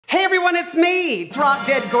everyone, it's me, drop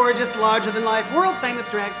dead gorgeous, larger than life, world famous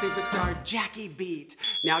drag superstar, Jackie Beat.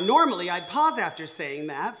 Now, normally I'd pause after saying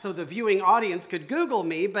that so the viewing audience could Google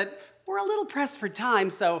me, but we're a little pressed for time,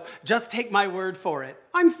 so just take my word for it.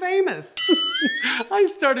 I'm famous. I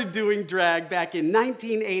started doing drag back in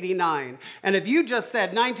 1989. And if you just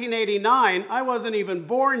said 1989, I wasn't even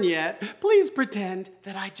born yet, please pretend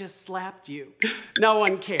that I just slapped you. No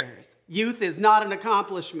one cares. Youth is not an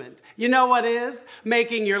accomplishment. You know what is?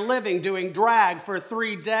 Making your living doing drag for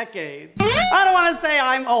 3 decades. I don't want to say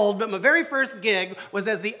I'm old, but my very first gig was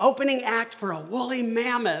as the opening act for a woolly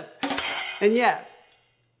mammoth. And yes,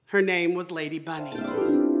 her name was Lady Bunny.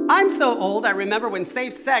 I'm so old, I remember when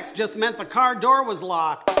safe sex just meant the car door was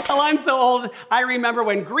locked. Oh, I'm so old, I remember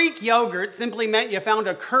when Greek yogurt simply meant you found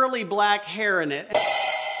a curly black hair in it.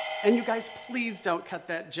 And you guys, please don't cut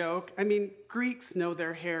that joke. I mean, Greeks know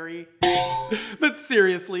they're hairy. But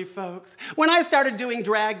seriously, folks, when I started doing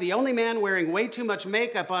drag, the only man wearing way too much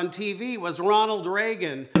makeup on TV was Ronald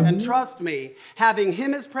Reagan. And trust me, having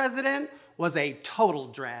him as president was a total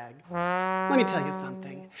drag. Let me tell you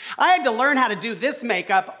something. I had to learn how to do this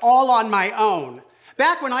makeup all on my own.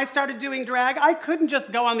 Back when I started doing drag, I couldn't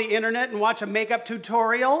just go on the internet and watch a makeup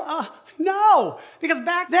tutorial. No, because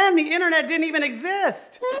back then the internet didn't even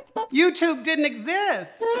exist. YouTube didn't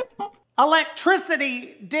exist.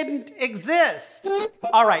 Electricity didn't exist.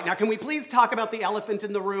 All right, now can we please talk about the elephant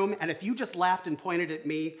in the room? And if you just laughed and pointed at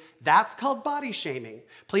me, that's called body shaming.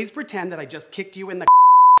 Please pretend that I just kicked you in the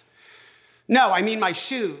No, I mean my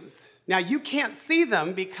shoes. Now you can't see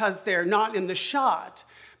them because they're not in the shot,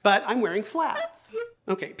 but I'm wearing flats.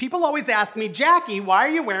 Okay, people always ask me, Jackie, why are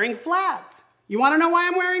you wearing flats? You wanna know why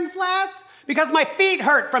I'm wearing flats? Because my feet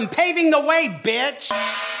hurt from paving the way, bitch.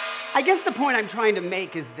 I guess the point I'm trying to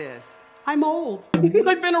make is this. I'm old.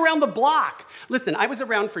 I've been around the block. Listen, I was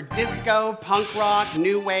around for disco, punk rock,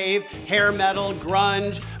 new wave, hair metal,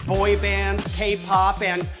 grunge, boy bands, K-pop,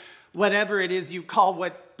 and whatever it is you call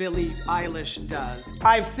what Billie Eilish does.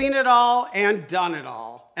 I've seen it all and done it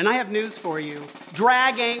all. And I have news for you.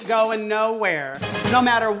 Drag ain't going nowhere. No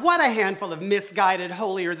matter what a handful of misguided,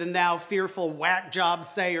 holier-than-thou, fearful whack jobs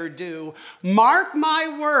say or do, mark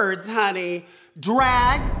my words, honey,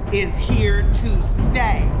 drag is here to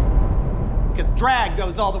stay. Because drag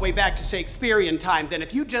goes all the way back to Shakespearean times, and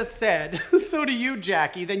if you just said, so do you,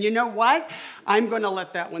 Jackie, then you know what? I'm gonna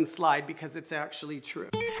let that one slide because it's actually true.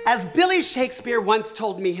 As Billy Shakespeare once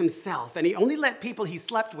told me himself, and he only let people he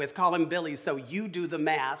slept with call him Billy, so you do the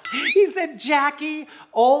math. He said, Jackie,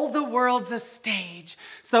 all the world's a stage.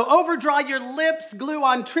 So overdraw your lips, glue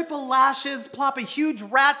on triple lashes, plop a huge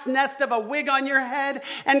rat's nest of a wig on your head,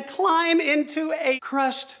 and climb into a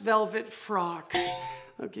crushed velvet frock.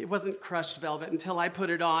 Okay, it wasn't crushed velvet until I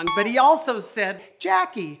put it on, but he also said,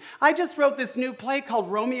 Jackie, I just wrote this new play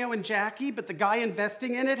called Romeo and Jackie, but the guy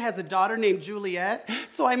investing in it has a daughter named Juliet,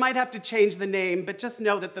 so I might have to change the name, but just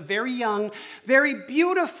know that the very young, very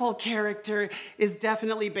beautiful character is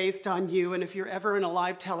definitely based on you, and if you're ever in a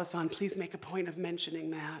live telethon, please make a point of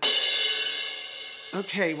mentioning that.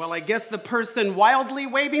 Okay, well, I guess the person wildly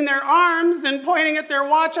waving their arms and pointing at their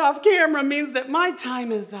watch off camera means that my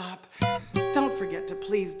time is up. Don't forget to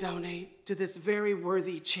please donate to this very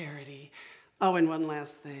worthy charity. Oh, and one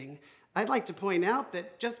last thing. I'd like to point out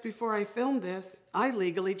that just before I filmed this, I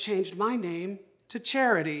legally changed my name to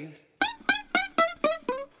Charity.